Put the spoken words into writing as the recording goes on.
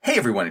Hey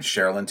everyone, it's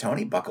Cheryl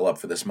Tony. Buckle up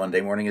for this Monday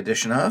morning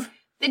edition of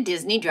the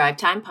Disney Drive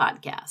Time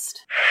Podcast.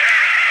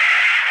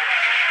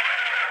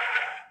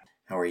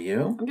 How are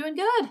you? I'm doing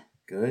good.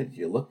 Good.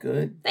 You look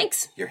good.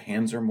 Thanks. Your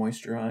hands are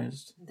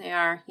moisturized. They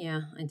are,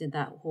 yeah. I did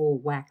that whole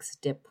wax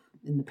dip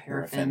in the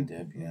paraffin.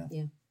 Dip, yeah.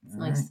 Yeah, it's all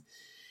nice. Right.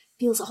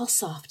 Feels all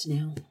soft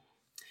now.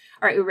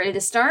 All right, we ready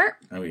to start?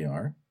 Oh, we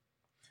are.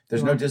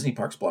 There's no Disney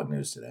Parks blog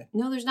news today.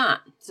 No, there's not.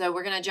 So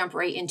we're going to jump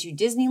right into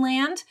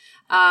Disneyland.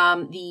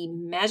 The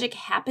Magic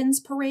Happens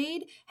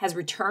Parade has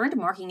returned,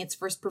 marking its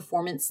first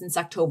performance since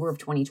October of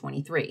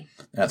 2023.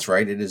 That's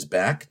right. It is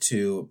back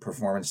to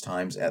performance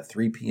times at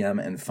 3 p.m.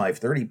 and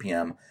 5:30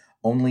 p.m.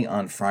 only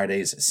on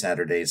Fridays,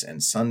 Saturdays,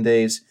 and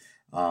Sundays.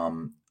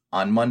 On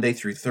Monday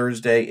through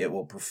Thursday, it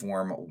will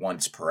perform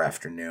once per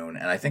afternoon.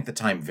 And I think the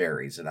time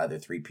varies at either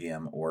 3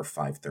 p.m. or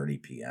 5:30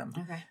 p.m.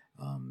 Okay.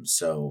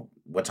 So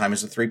what time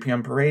is the 3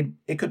 p.m. parade?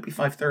 It could be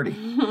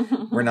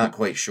 5:30. We're not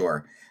quite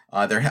sure.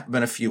 There have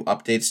been a few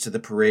updates to the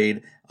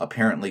parade.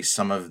 Apparently,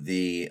 some of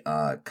the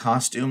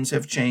costumes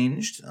have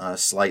changed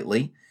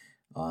slightly.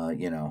 I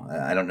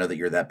don't know that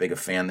you're that big a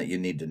fan that you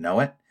need to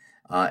know it.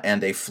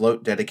 And a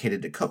float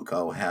dedicated to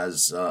Coco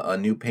has a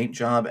new paint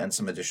job and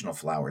some additional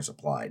flowers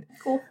applied.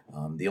 Cool.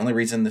 The only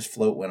reason this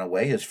float went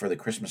away is for the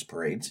Christmas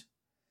parades.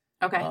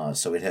 Okay.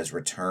 So it has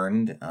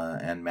returned,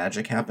 and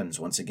magic happens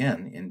once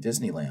again in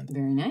Disneyland.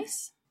 Very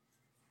nice.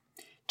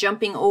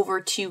 Jumping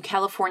over to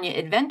California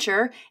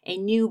Adventure, a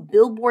new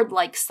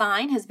billboard-like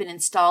sign has been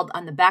installed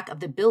on the back of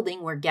the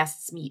building where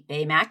guests meet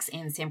Baymax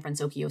and San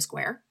Francisco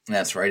Square.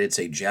 That's right. It's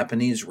a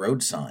Japanese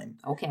road sign.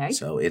 Okay.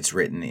 So it's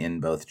written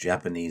in both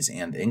Japanese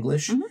and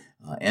English.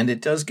 Mm-hmm. And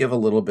it does give a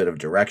little bit of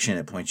direction.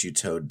 It points you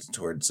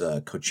towards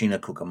Cochina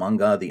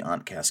Cucamonga, the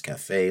Aunt Cass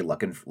Cafe,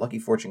 Lucky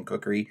Fortune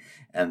Cookery,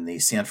 and the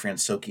San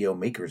Francisco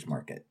Makers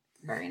Market.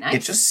 Very nice.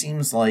 It just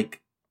seems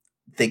like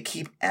they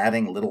keep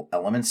adding little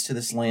elements to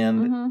this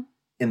land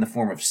in the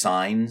form of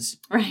signs.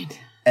 Right.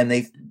 And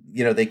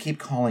they keep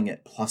calling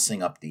it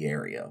plussing up the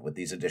area with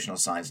these additional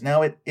signs.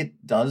 Now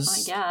it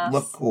does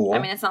look cool. I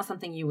mean, it's not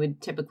something you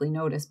would typically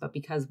notice, but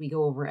because we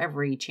go over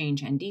every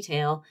change and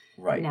detail,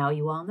 right now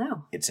you all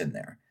know. It's in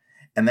there.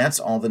 And that's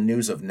all the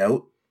news of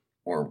note,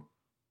 or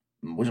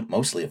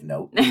mostly of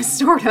note.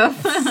 Sort of.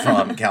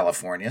 from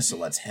California. So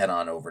let's head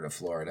on over to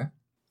Florida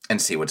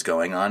and see what's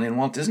going on in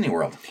Walt Disney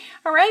World.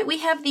 All right, we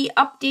have the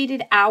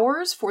updated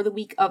hours for the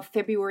week of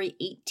February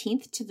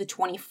 18th to the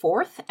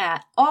 24th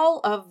at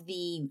all of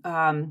the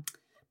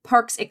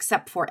parks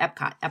except for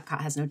Epcot.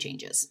 Epcot has no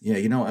changes. Yeah,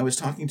 I was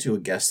talking to a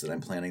guest that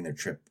I'm planning their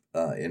trip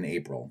in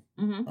April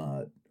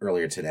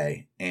earlier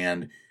today,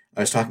 and I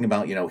was talking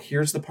about,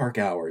 here's the park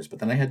hours, but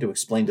then I had to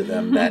explain to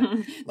them that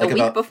like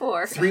about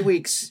before. 2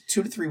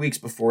 to 3 weeks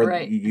before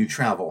right. you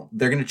travel,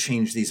 they're going to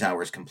change these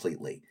hours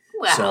completely.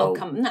 Well,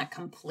 so, not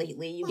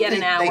completely. You get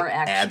an hour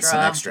extra. Add some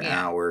extra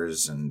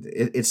hours, and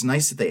it's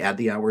nice that they add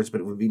the hours,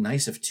 but it would be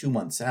nice if 2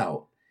 months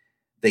out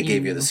they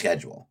gave you the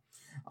schedule.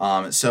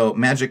 So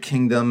Magic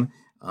Kingdom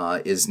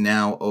is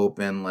now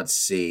open, let's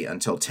see,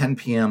 until 10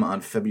 p.m.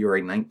 on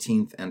February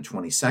 19th and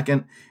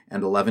 22nd,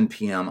 and 11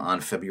 p.m.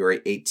 on February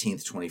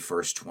 18th,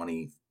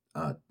 21st,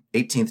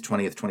 18th,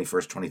 20th,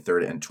 21st,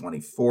 23rd, and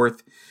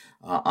 24th.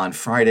 On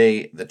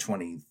Friday, the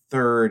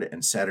 23rd,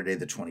 and Saturday,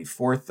 the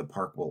 24th, the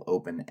park will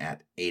open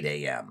at 8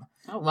 a.m.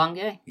 Oh, long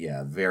day.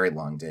 Yeah, very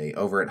long day.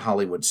 Over at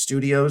Hollywood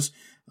Studios,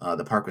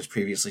 the park was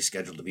previously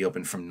scheduled to be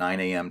open from 9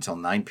 a.m. till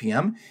 9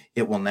 p.m.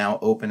 It will now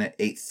open at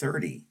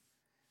 8:30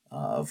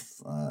 of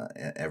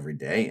every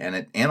day. And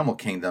at Animal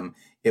Kingdom,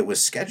 it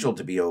was scheduled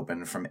to be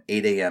open from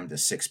 8 a.m. to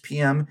 6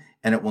 p.m.,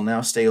 and it will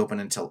now stay open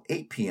until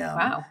 8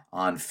 p.m.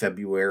 on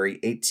February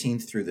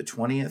 18th through the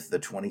 20th, the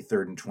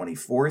 23rd and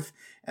 24th.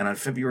 And on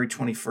February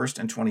 21st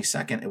and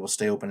 22nd, it will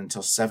stay open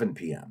until 7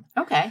 p.m.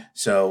 Okay.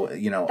 So,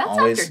 that's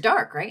always after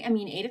dark, right? I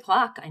mean, 8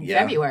 o'clock in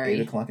February.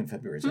 8 o'clock in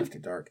February is after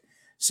dark.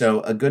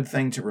 So a good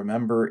thing to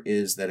remember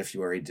is that if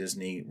you are a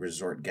Disney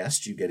resort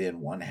guest, you get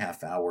in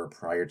 1/2 hour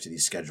prior to the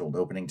scheduled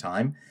opening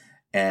time.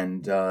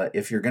 And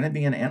if you're going to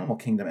be in Animal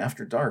Kingdom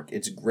after dark,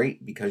 it's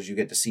great because you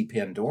get to see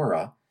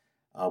Pandora,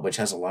 which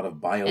has a lot of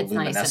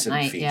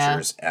bioluminescent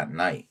features at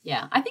night.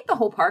 Yeah, I think the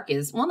whole park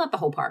is, well, not the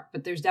whole park,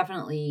 but there's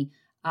definitely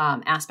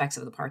aspects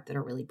of the park that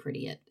are really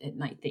pretty at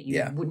night that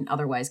you wouldn't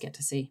otherwise get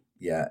to see.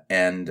 Yeah,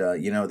 and,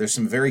 there's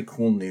some very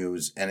cool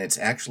news, and it's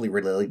actually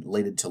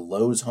related to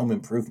Lowe's Home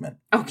Improvement.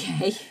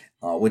 Okay.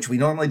 Which we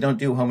normally don't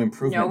do home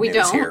improvement news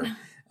don't. Here.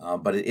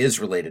 But it is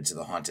related to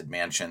the Haunted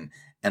Mansion,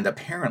 and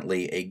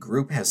apparently a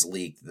group has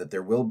leaked that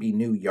there will be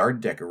new yard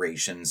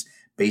decorations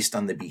based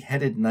on the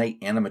Beheaded Knight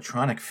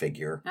animatronic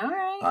figure. All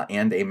right.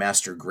 And a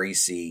Master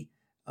Gracie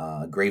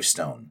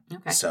gravestone.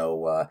 Okay.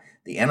 So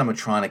the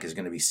animatronic is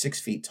going to be 6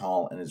 feet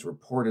tall and is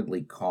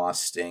reportedly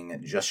costing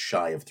just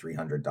shy of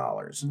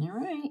 $300. All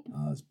right.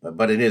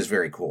 But it is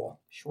very cool.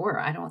 Sure.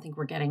 I don't think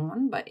we're getting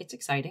one, but it's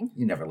exciting.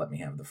 You never let me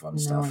have the fun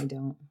stuff. No, I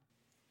don't.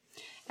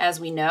 As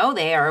we know,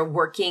 they are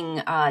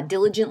working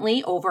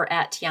diligently over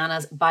at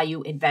Tiana's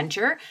Bayou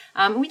Adventure.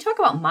 We talk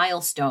about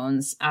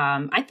milestones.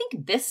 I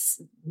think this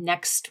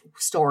next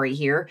story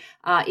here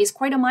is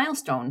quite a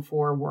milestone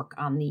for work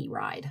on the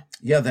ride.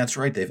 Yeah, that's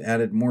right. They've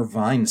added more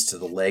vines to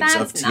the legs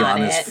of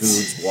Tiana's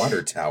Foods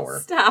water tower.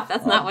 Stop,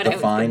 that's not what I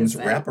was going to say.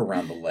 The vines wrap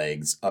around the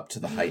legs up to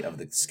the height of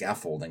the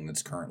scaffolding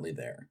that's currently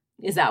there.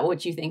 Is that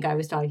what you think I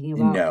was talking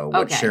about? No,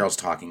 what Cheryl's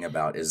talking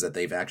about is that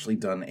they've actually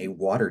done a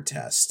water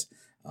test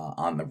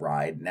on the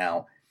ride.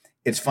 Now,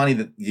 it's funny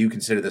that you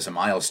consider this a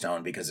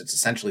milestone because it's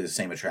essentially the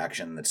same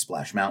attraction that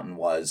Splash Mountain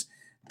was.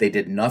 They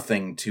did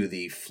nothing to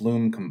the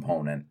flume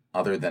component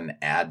other than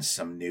add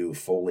some new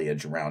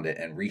foliage around it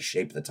and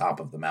reshape the top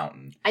of the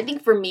mountain. I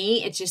think for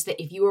me, it's just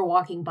that if you were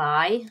walking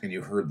by... and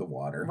you heard the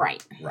water.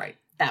 Right. Right.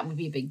 That would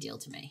be a big deal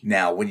to me.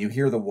 Now, when you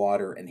hear the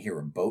water and hear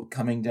a boat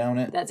coming down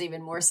it... that's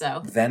even more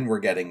so. Then we're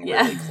getting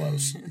really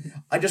close.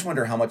 I just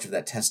wonder how much of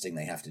that testing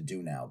they have to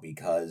do now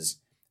because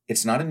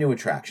it's not a new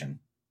attraction.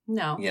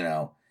 No. You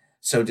know,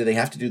 so do they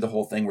have to do the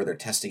whole thing where they're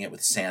testing it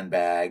with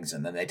sandbags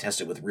and then they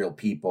test it with real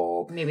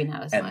people? Maybe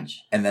not as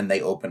much. And then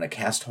they open a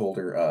cast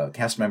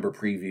member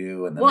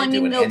preview and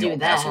then they'll do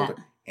that.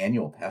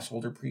 Annual pass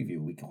holder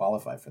preview. We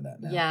qualify for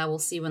that now. Yeah, we'll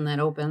see when that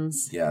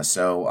opens. Yeah,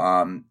 so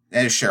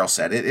as Cheryl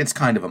said, it's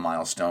kind of a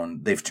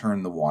milestone. They've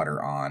turned the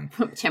water on.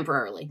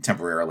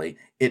 Temporarily.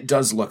 It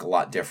does look a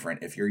lot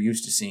different. If you're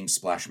used to seeing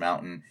Splash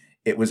Mountain,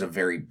 it was a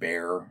very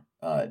bare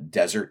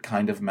desert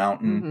kind of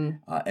mountain.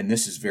 And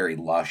this is very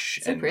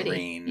lush and pretty.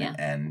 Green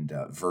and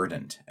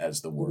verdant,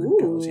 as the word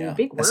goes. Yeah,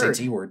 big word.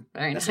 SAT word.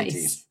 Very SATs.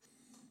 Nice.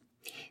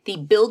 The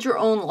Build Your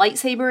Own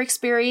Lightsaber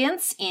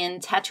experience in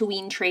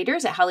Tatooine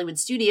Traders at Hollywood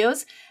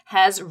Studios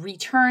has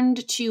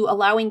returned to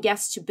allowing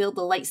guests to build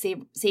the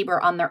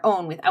lightsaber on their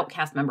own without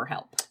cast member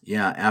help.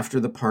 Yeah, after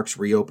the parks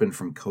reopened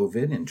from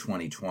COVID in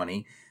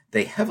 2020,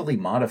 they heavily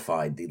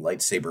modified the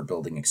lightsaber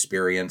building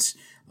experience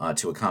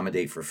to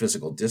accommodate for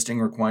physical distancing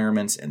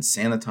requirements and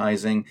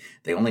sanitizing.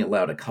 They only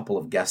allowed a couple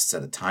of guests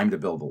at a time to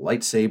build a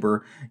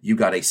lightsaber. You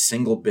got a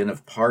single bin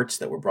of parts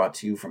that were brought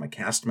to you from a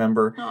cast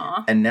member.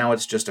 Aww. And now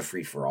it's just a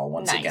free-for-all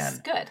once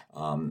again. Good.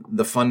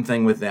 The fun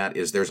thing with that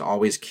is there's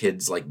always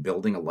kids like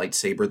building a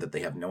lightsaber that they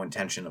have no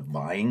intention of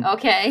buying.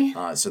 Okay.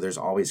 So there's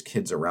always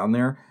kids around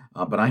there.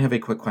 But I have a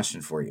quick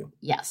question for you.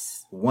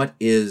 Yes. What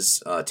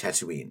is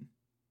Tatooine?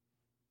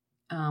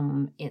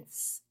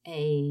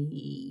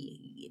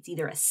 It's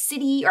either a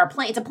city or a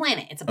planet. It's a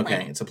planet.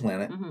 Okay, it's a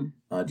planet.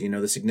 Mm-hmm. Do you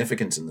know the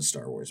significance in the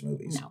Star Wars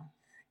movies? No.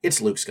 It's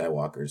Luke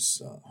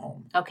Skywalker's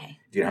home. Okay.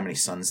 Do you know how many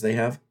sons they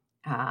have?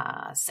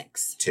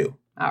 6. 2.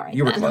 All right.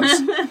 You were close.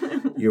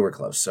 You were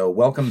close. So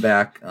welcome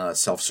back,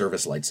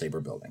 self-service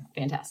lightsaber building.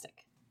 Fantastic.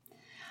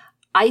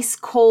 Ice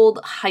Cold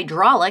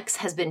Hydraulics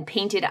has been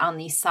painted on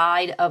the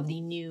side of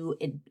the new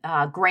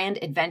Grand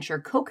Adventure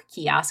Coke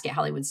kiosk at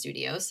Hollywood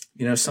Studios.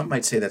 You know, some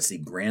might say that's the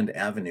Grand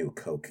Avenue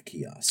Coke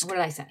kiosk. What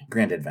did I say?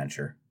 Grand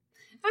Adventure.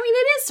 I mean,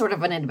 it is sort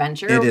of an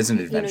adventure. It is an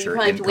adventure. You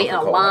probably have to wait in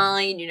a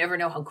line. You never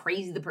know how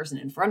crazy the person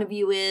in front of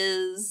you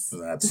is.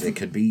 It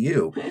could be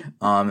you.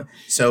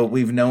 So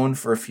we've known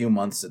for a few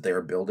months that they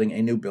are building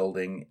a new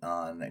building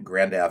on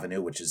Grand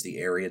Avenue, which is the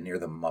area near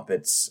the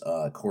Muppets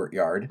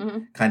courtyard,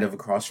 kind of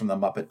across from the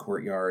Muppet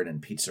courtyard and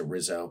Pizza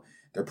Rizzo.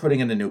 They're putting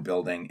in a new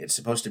building. It's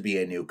supposed to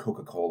be a new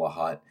Coca-Cola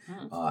hut,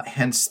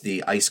 hence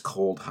the Ice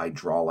Cold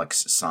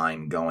Hydraulics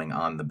sign going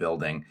on the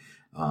building.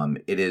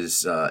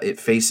 It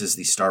faces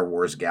the Star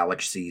Wars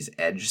Galaxy's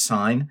Edge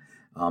sign,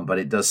 but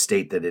it does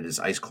state that it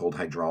is Ice Cold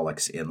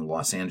Hydraulics in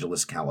Los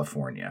Angeles,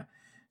 California.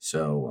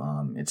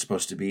 So it's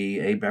supposed to be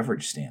a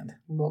beverage stand.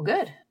 Well,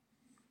 good.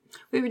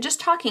 We were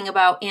just talking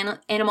about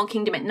Animal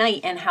Kingdom at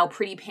night and how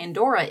pretty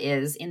Pandora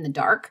is in the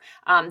dark.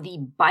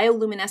 The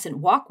bioluminescent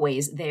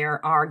walkways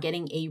there are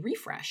getting a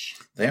refresh.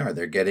 They are.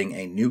 They're getting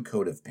a new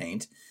coat of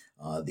paint.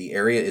 The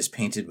area is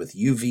painted with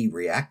UV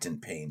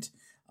reactant paint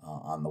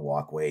on the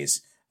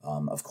walkways.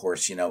 Of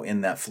course, you know,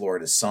 in that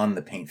Florida sun,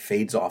 the paint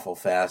fades awful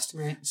fast.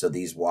 Right. So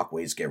these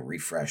walkways get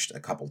refreshed a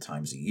couple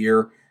times a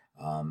year.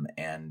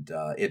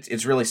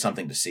 It's really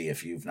something to see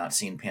if you've not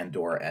seen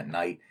Pandora at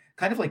night.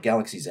 Kind of like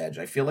Galaxy's Edge.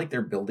 I feel like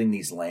they're building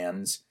these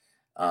lands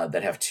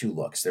that have two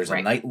looks. There's a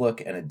night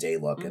look and a day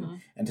look.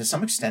 And to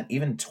some extent,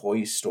 even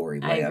Toy Story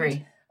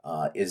Land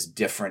is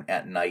different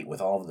at night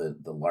with all of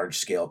the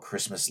large-scale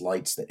Christmas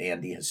lights that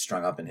Andy has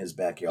strung up in his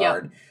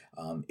backyard.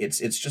 Yep.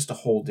 It's just a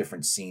whole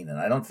different scene, and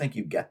I don't think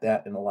you get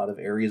that in a lot of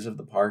areas of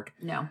the park.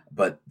 No.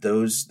 But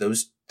those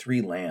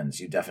 3 lands,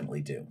 you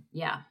definitely do.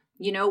 Yeah.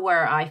 You know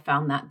where I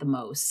found that the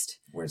most?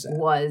 Where's that?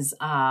 Was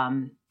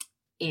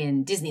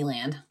in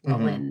Disneyland,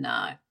 in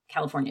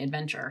California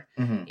Adventure,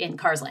 in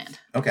Cars Land.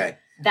 Okay.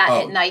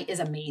 That at night is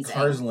amazing.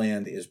 Cars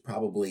Land is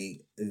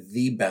probably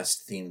the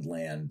best themed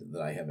land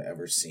that I have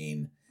ever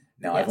seen.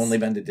 Now, I've only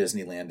been to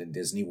Disneyland and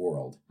Disney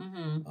World,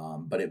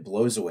 but it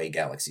blows away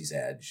Galaxy's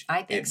Edge.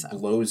 I think so. It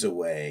blows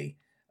away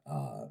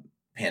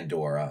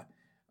Pandora.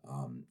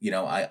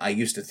 I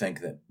used to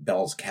think that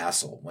Belle's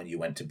Castle, when you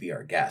went to be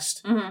our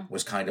guest,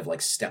 was kind of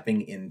like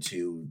stepping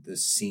into the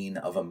scene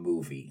of a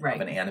movie, of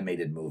an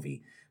animated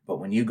movie. But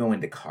when you go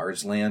into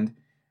Cars Land,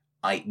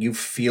 you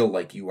feel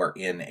like you are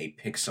in a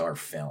Pixar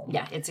film.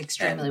 Yeah, it's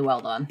extremely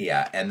well done.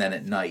 Yeah, and then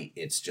at night,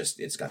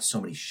 it's got so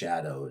many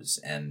shadows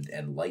and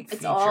light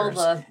features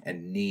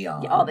and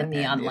neon. All the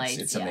neon lights.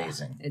 It's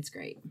amazing. It's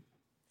great.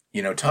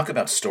 Talk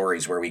about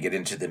stories where we get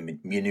into the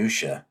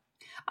minutia.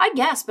 I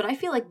guess, but I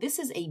feel like this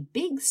is a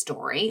big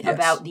story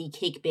about the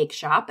cake bake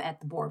shop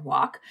at the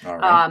boardwalk. All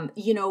right.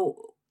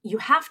 You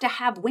have to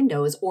have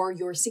windows or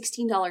your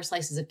 $16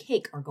 slices of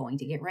cake are going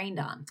to get rained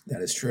on.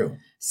 That is true.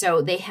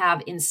 So they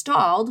have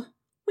installed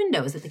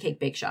windows at the cake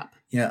bake shop.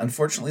 Yeah,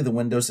 unfortunately, the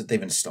windows that they've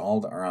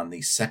installed are on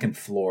the second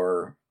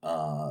floor.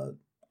 I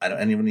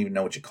don't even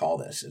know what you call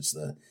this. It's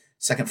the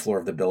second floor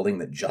of the building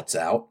that juts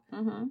out.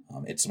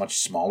 Mm-hmm. It's much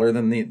smaller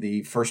than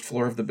the first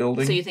floor of the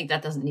building. So you think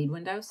that doesn't need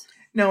windows?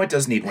 No, it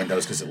does need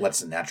windows because it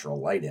lets the natural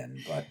light in.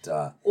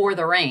 But or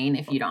the rain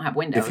if you don't have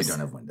windows. If you don't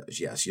have windows,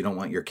 yes. You don't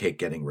want your cake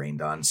getting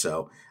rained on.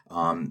 So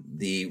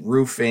the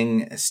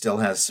roofing still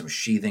has some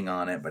sheathing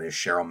on it, but as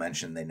Cheryl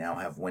mentioned, they now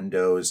have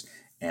windows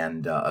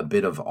and a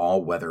bit of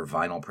all-weather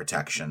vinyl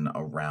protection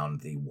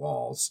around the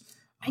walls.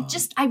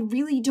 I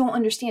really don't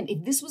understand.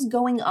 If this was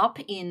going up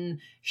in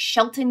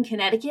Shelton,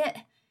 Connecticut,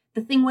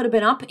 the thing would have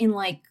been up in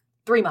like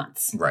 3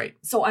 months. Right.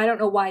 So I don't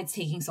know why it's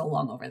taking so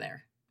long over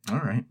there. All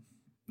right.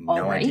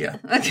 No idea.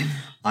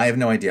 I have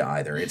no idea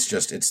either. It's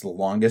the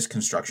longest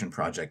construction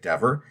project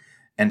ever.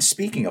 And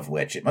speaking of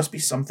which, it must be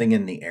something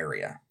in the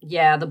area.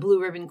 Yeah, the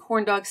Blue Ribbon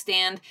Corn Dog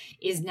Stand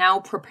is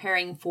now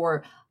preparing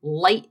for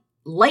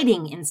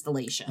lighting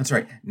installation. That's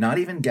right. Not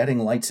even getting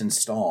lights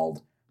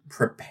installed,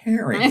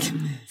 preparing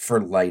for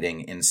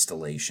lighting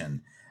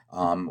installation.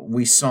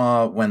 We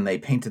saw when they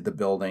painted the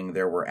building,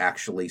 there were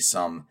actually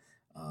some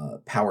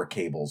power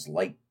cables,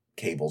 light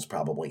cables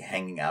probably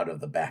hanging out of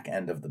the back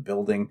end of the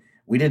building.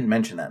 We didn't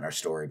mention that in our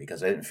story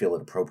because I didn't feel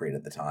it appropriate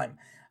at the time.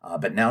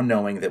 But now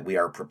knowing that we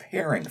are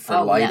preparing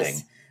for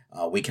lighting,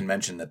 we can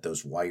mention that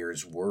those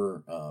wires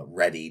were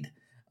readied.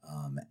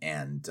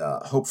 And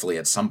hopefully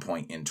at some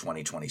point in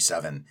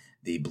 2027,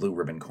 the Blue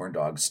Ribbon Corn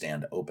Dog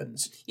Stand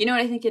opens. You know what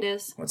I think it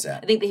is? What's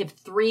that? I think they have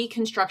 3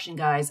 construction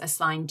guys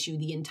assigned to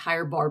the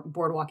entire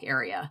boardwalk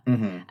area.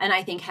 Mm-hmm. And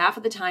I think half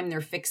of the time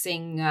they're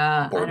fixing,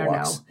 I don't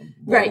know.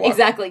 Right,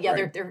 exactly. Yeah,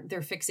 right.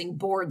 They're fixing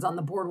boards on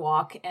the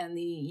boardwalk. And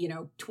the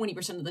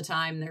 20% of the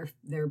time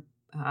they're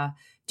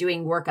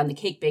doing work on the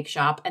cake bake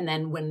shop. And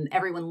then when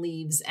everyone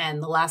leaves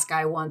and the last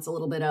guy wants a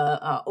little bit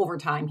of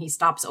overtime, he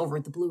stops over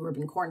at the Blue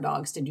Ribbon Corn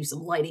Dogs to do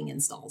some lighting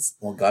installs.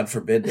 Well, God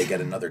forbid they get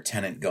another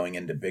tenant going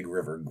into Big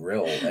River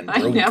Grill and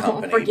Brewing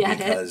Company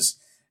because,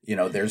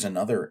 there's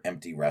another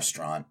empty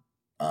restaurant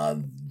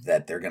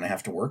that they're going to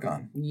have to work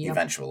on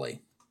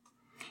eventually.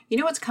 You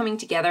know what's coming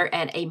together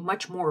at a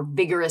much more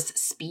vigorous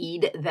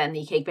speed than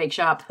the cake bake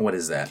shop? What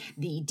is that?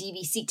 The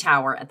DVC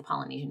tower at the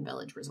Polynesian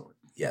Village Resort.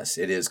 Yes,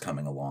 it is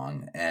coming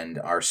along. And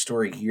our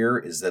story here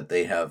is that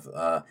they have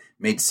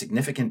made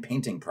significant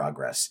painting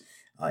progress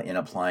in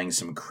applying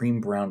some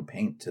cream brown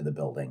paint to the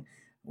building.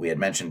 We had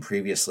mentioned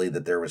previously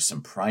that there was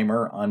some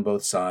primer on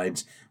both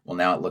sides. Well,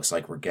 now it looks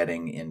like we're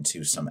getting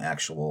into some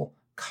actual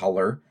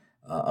color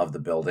of the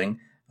building.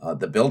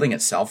 The building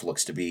itself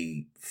looks to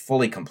be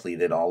fully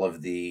completed. All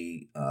of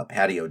the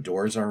patio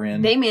doors are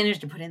in. They managed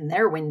to put in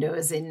their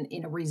windows in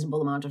a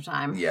reasonable amount of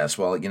time. Yes,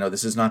 well,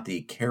 this is not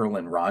the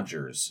Carolyn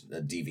Rogers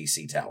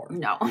DVC tower.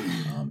 No.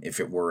 If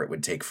it were, it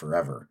would take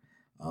forever.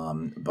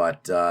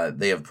 But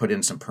they have put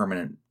in some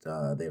permanent.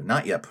 They have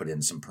not yet put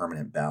in some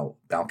permanent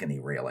balcony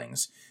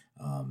railings.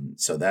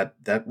 So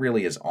that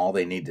really is all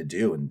they need to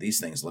do, and these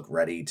things look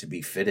ready to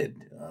be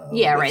fitted.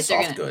 With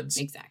soft goods.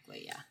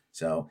 Exactly. Yeah.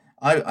 So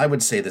I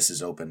would say this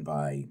is open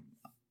by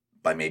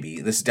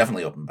maybe this is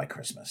definitely open by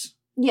Christmas.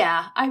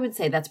 Yeah, I would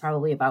say that's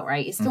probably about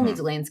right. It still needs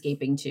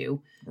landscaping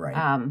too.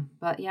 Right.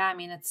 But yeah, I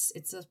mean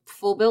it's a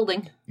full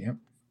building. Yep.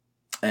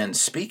 And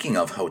speaking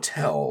of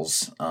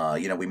hotels,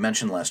 we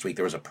mentioned last week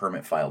there was a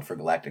permit filed for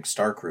Galactic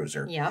Star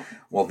Cruiser. Yep.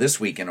 Well, this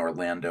week in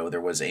Orlando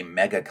there was a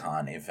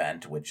MegaCon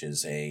event, which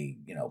is a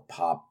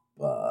pop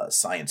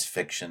science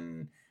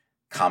fiction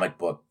comic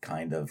book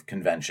kind of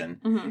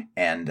convention,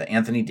 and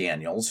Anthony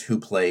Daniels, who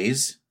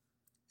plays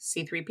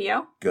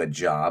C-3PO, good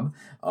job,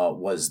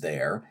 was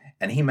there.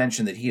 And he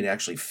mentioned that he had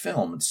actually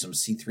filmed some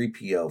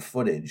C-3PO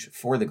footage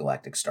for the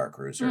Galactic Star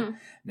Cruiser.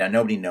 Now,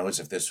 nobody knows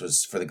if this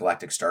was for the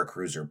Galactic Star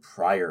Cruiser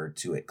prior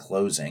to it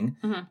closing.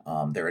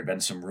 There had been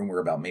some rumor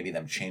about maybe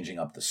them changing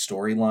up the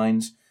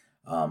storylines.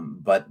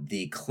 But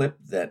the clip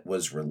that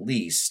was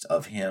released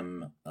of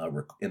him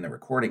in the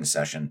recording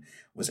session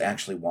was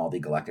actually while the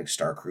Galactic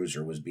Star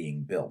Cruiser was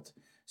being built.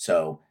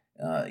 So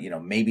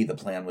maybe the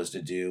plan was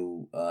to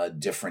do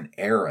different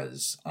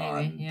eras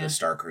on the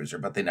Star Cruiser,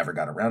 but they never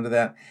got around to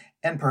that.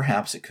 And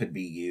perhaps it could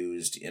be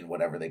used in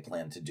whatever they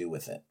plan to do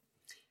with it.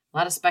 A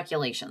lot of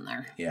speculation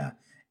there. Yeah.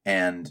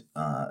 And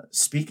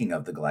speaking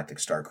of the Galactic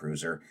Star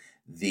Cruiser,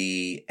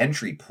 the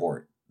entry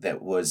port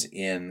that was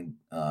in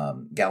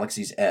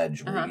Galaxy's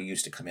Edge, where you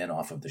used to come in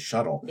off of the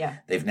shuttle,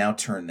 they've now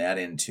turned that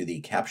into the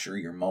Capture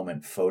Your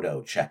Moment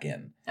photo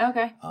check-in.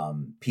 Okay.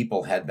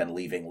 People had been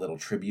leaving little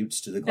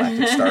tributes to the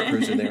Galactic Star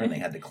Cruiser there, and they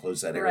had to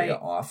close that area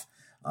off.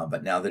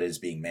 But now that it is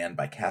being manned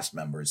by cast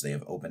members, they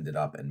have opened it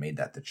up and made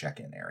that the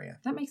check-in area.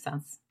 That makes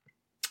sense.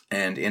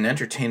 And in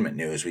entertainment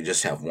news, we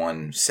just have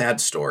one sad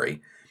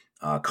story.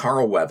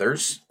 Carl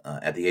Weathers,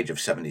 at the age of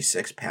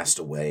 76, passed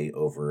away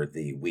over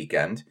the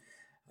weekend.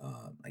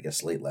 I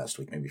guess late last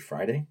week, maybe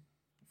Friday?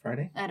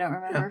 I don't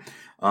remember.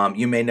 Yeah.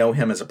 You may know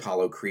him as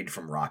Apollo Creed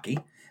from Rocky.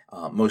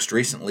 Most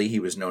recently, he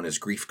was known as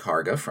Grief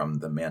Karga from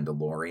The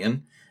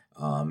Mandalorian.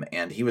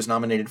 And he was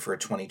nominated for a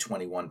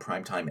 2021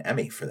 Primetime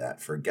Emmy for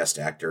that, for guest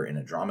actor in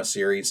a drama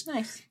series.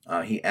 Nice.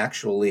 He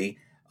actually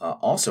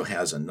also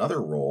has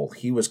another role.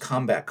 He was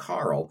Combat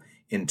Carl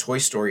in Toy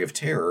Story of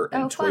Terror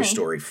and Toy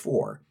Story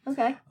 4.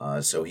 Okay.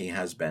 So he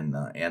has been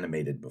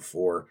animated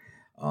before.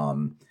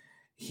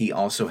 He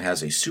also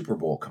has a Super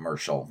Bowl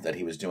commercial that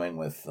he was doing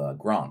with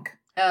Gronk.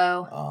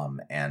 Oh.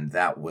 And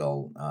that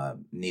will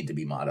need to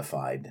be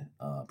modified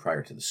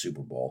prior to the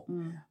Super Bowl.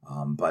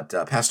 But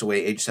passed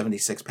away age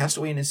 76, passed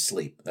away in his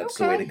sleep. That's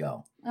the way to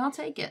go. I'll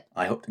take it.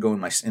 I hope to go in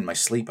my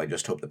sleep. I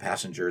just hope the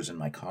passengers in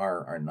my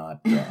car are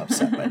not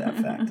upset by that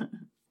fact.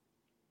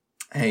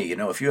 Hey,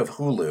 if you have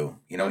Hulu,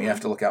 what you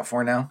have to look out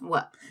for now?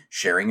 What?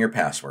 Sharing your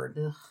password.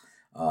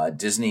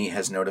 Disney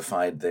has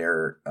notified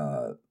their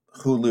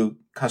Hulu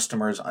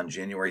customers on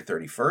January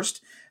 31st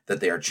that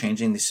they are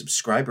changing the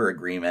subscriber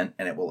agreement,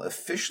 and it will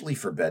officially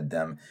forbid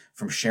them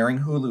from sharing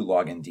Hulu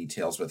login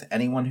details with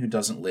anyone who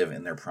doesn't live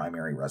in their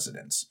primary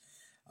residence.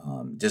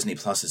 Disney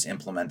Plus has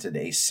implemented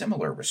a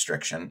similar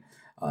restriction.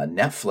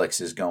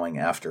 Netflix is going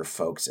after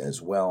folks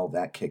as well.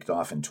 That kicked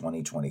off in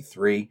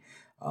 2023.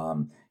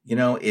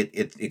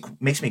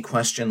 It makes me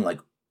question,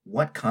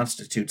 what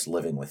constitutes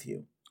living with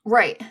you?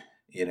 Right.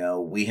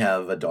 We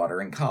have a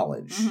daughter in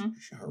college.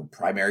 Mm-hmm. Her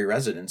primary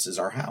residence is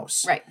our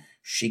house. Right.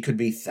 She could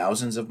be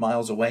thousands of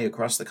miles away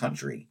across the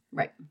country.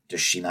 Right.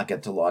 Does she not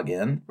get to log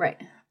in? Right.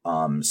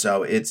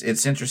 So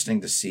it's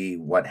interesting to see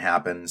what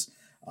happens.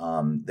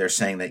 They're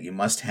saying that you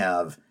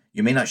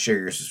may not share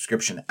your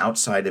subscription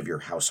outside of your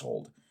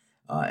household.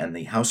 And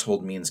the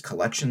household means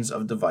collections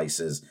of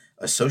devices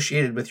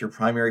associated with your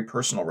primary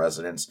personal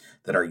residence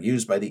that are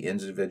used by the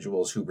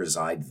individuals who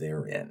reside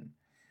therein.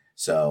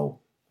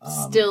 So...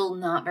 still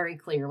not very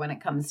clear when it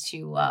comes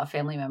to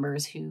family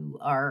members who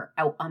are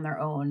out on their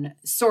own,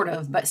 sort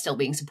of, but still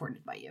being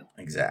supported by you.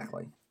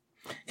 Exactly.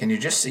 Can you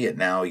just see it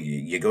now?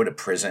 You go to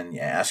prison,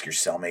 you ask your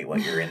cellmate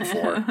what you're in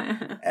for,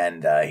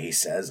 and he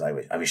says,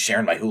 I was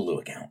sharing my Hulu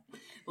account.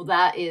 Well,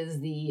 that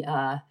is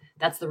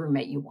that's the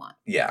roommate you want.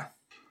 Yeah.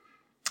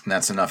 And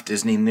that's enough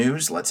Disney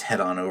news. Let's head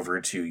on over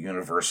to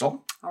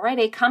Universal. All right,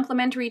 a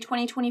complimentary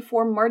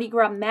 2024 Mardi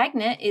Gras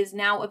magnet is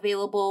now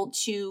available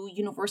to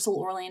Universal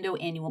Orlando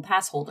annual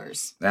pass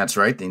holders. That's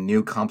right. The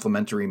new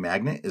complimentary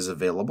magnet is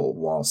available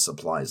while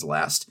supplies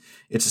last.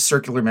 It's a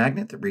circular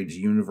magnet that reads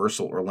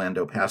Universal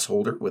Orlando pass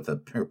holder with a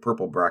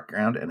purple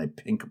background and a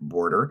pink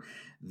border.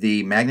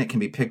 The magnet can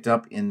be picked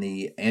up in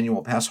the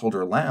annual pass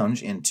holder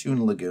lounge in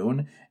Toon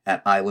Lagoon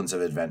at Islands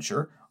of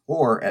Adventure,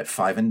 or at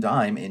Five and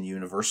Dime in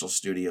Universal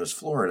Studios,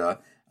 Florida,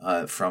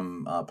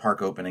 from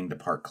park opening to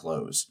park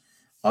close.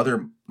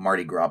 Other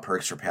Mardi Gras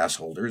perks for pass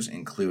holders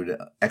include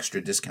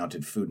extra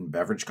discounted food and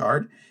beverage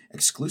card,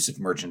 exclusive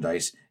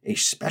merchandise, a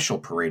special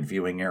parade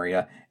viewing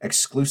area,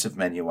 exclusive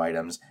menu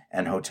items,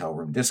 and hotel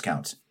room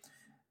discounts.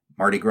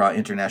 Mardi Gras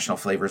International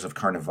Flavors of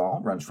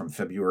Carnival runs from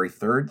February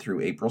 3rd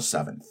through April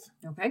 7th.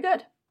 Okay,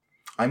 good.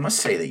 I must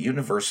say that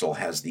Universal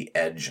has the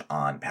edge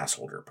on pass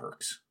holder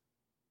perks.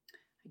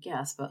 I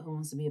guess, but who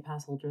wants to be a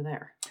pass holder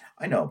there?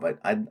 I know, but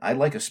I'd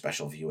like a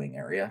special viewing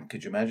area.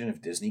 Could you imagine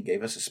if Disney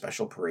gave us a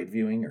special parade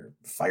viewing or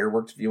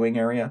fireworks viewing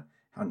area?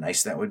 How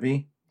nice that would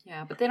be.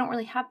 Yeah, but they don't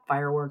really have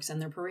fireworks,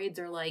 and their parades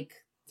are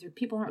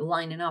people aren't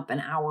lining up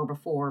an hour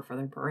before for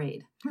their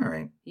parade. All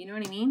right. You know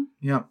what I mean?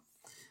 Yeah.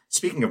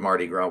 Speaking of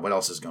Mardi Gras, what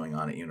else is going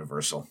on at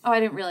Universal? Oh, I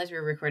didn't realize we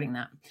were recording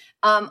that.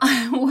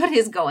 What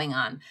is going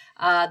on?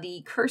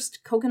 The Cursed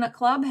Coconut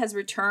Club has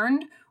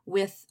returned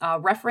with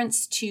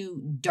reference to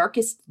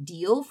Darkest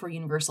Deal for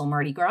Universal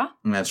Mardi Gras.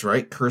 That's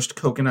right. Cursed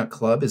Coconut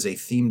Club is a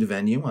themed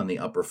venue on the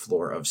upper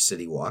floor of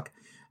City Walk.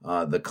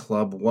 The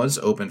club was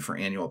open for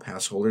annual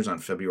pass holders on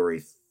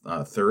February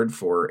 3rd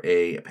for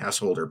a pass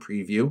holder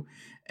preview.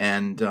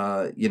 And,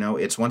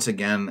 it's once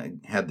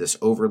again had this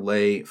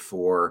overlay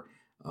for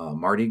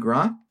Mardi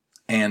Gras.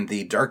 And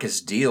the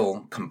Darkest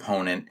Deal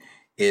component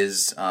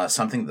is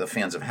something that the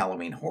fans of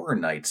Halloween Horror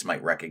Nights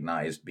might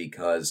recognize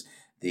because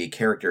the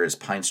character is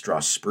Pine Straw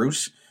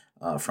Spruce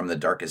from The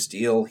Darkest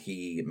Deal.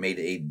 He made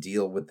a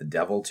deal with the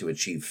devil to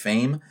achieve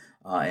fame,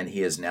 and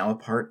he is now a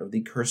part of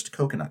the Cursed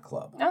Coconut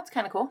Club. Oh, that's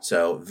kind of cool.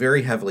 So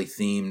very heavily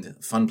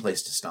themed, fun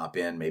place to stop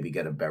in, maybe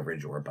get a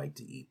beverage or a bite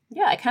to eat.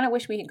 Yeah, I kind of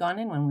wish we had gone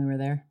in when we were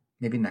there.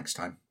 Maybe next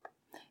time.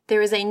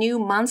 There is a new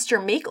monster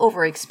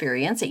makeover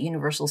experience at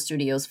Universal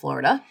Studios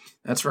Florida.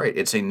 That's right.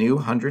 It's a new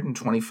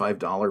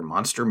 $125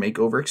 monster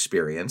makeover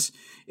experience.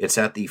 It's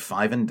at the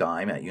Five and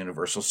Dime at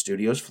Universal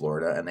Studios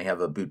Florida, and they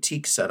have a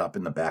boutique set up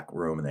in the back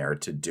room there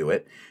to do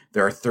it.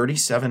 There are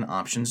 37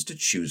 options to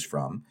choose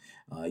from.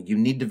 You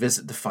need to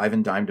visit the Five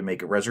and Dime to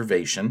make a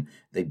reservation.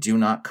 They do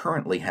not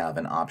currently have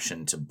an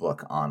option to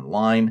book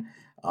online.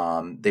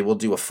 They will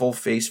do a full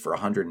face for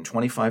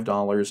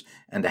 $125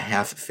 and a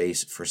half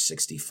face for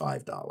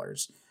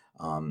 $65.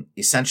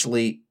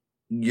 Essentially,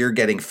 you're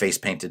getting face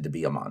painted to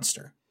be a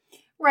monster.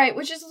 Right,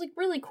 which is like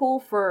really cool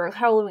for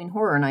Halloween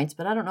Horror Nights,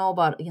 but I don't know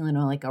about,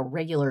 like a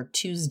regular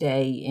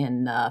Tuesday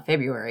in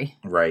February.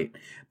 Right.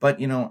 But,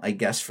 I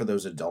guess for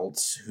those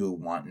adults who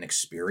want an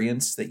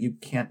experience that you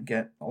can't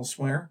get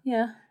elsewhere.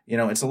 Yeah.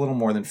 It's a little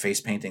more than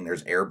face painting.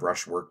 There's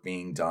airbrush work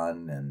being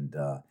done, and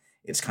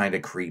it's kind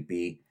of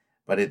creepy.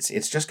 But it's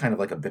just kind of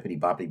like a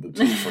bippity-boppity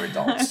boutique for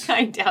adults.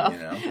 Kind of.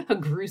 A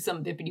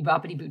gruesome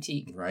bippity-boppity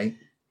boutique. Right.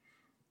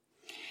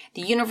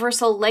 The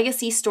Universal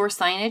Legacy Store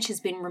signage has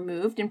been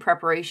removed in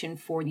preparation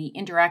for the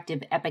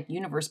interactive Epic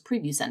Universe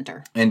Preview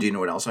Center. And do you know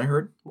what else I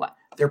heard? What?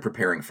 They're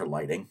preparing for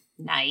lighting.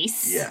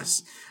 Nice.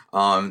 Yes.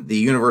 The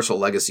Universal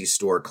Legacy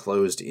Store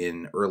closed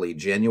in early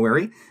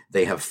January.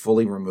 They have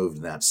fully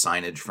removed that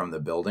signage from the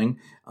building.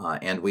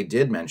 And we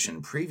did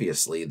mention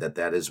previously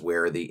that is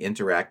where the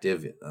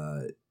interactive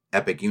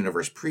Epic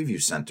Universe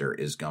Preview Center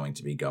is going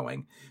to be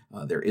going.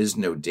 There is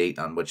no date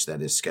on which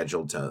that is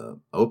scheduled to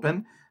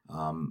open.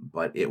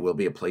 But it will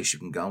be a place you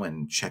can go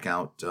and check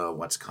out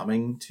what's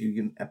coming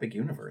to Epic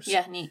Universe.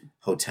 Yeah, neat.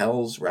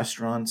 Hotels,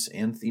 restaurants,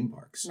 and theme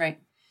parks. Right.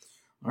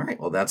 All right.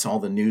 Well, that's all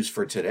the news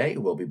for today.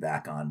 We'll be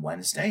back on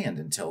Wednesday. And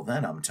until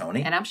then, I'm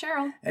Tony. And I'm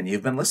Cheryl. And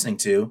you've been listening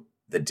to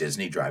the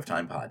Disney Drive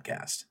Time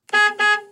Podcast.